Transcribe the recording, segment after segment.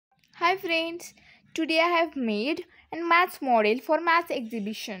Hi friends, today I have made a maths model for maths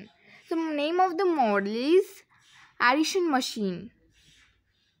exhibition. The name of the model is addition machine.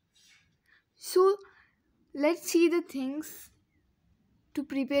 So let's see the things to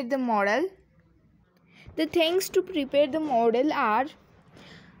prepare the model. The things to prepare the model are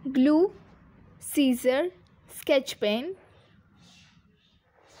glue, scissor, sketch pen,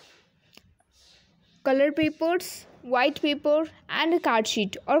 color papers, white paper and a card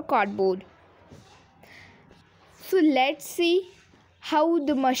sheet or cardboard. So let's see how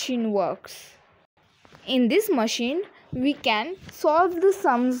the machine works. In this machine, we can solve the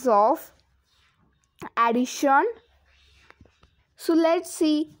sums of addition. So let's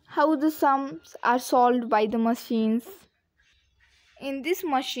see how the sums are solved by the machines. In this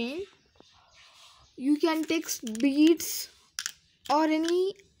machine, you can take beads or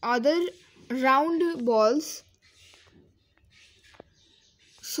any other round balls.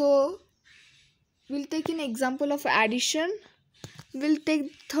 So we'll take an example of addition. We'll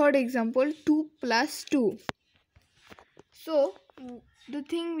take third example, 2 plus 2. So the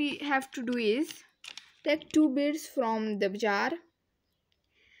thing we have to do is take 2 beads from the jar,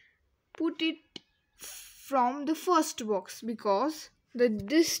 put it from the first box because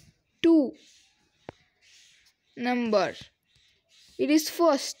this 2 number, it is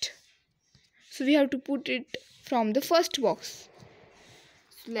first, so we have to put it from the first box.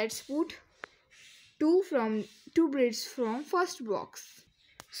 So let's put 2 beads from first box.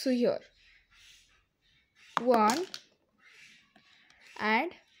 So here 1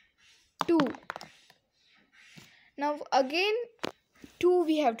 and 2. Now again 2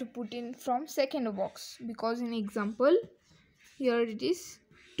 we have to put in from second box because in example here it is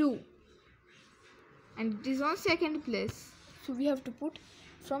 2 and it is on second place, so we have to put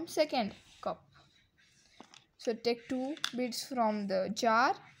from second cup. So take 2 beads from the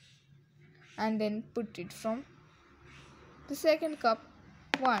jar and then put it from the second cup,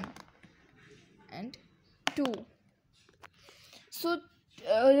 1 and 2. So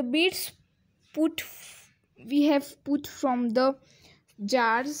the beads we have put from the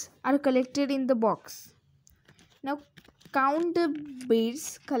jars are collected in the box. Now count the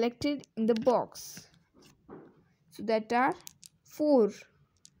beads collected in the box. So that are 4.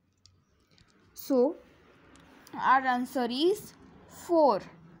 So our answer is 4.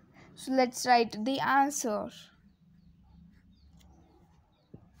 So let's write the answer.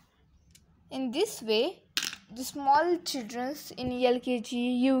 In this way, the small children in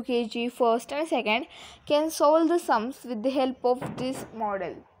LKG, UKG, first and second can solve the sums with the help of this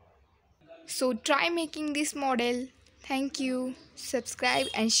model. So try making this model. Thank you. Subscribe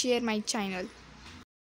and share my channel.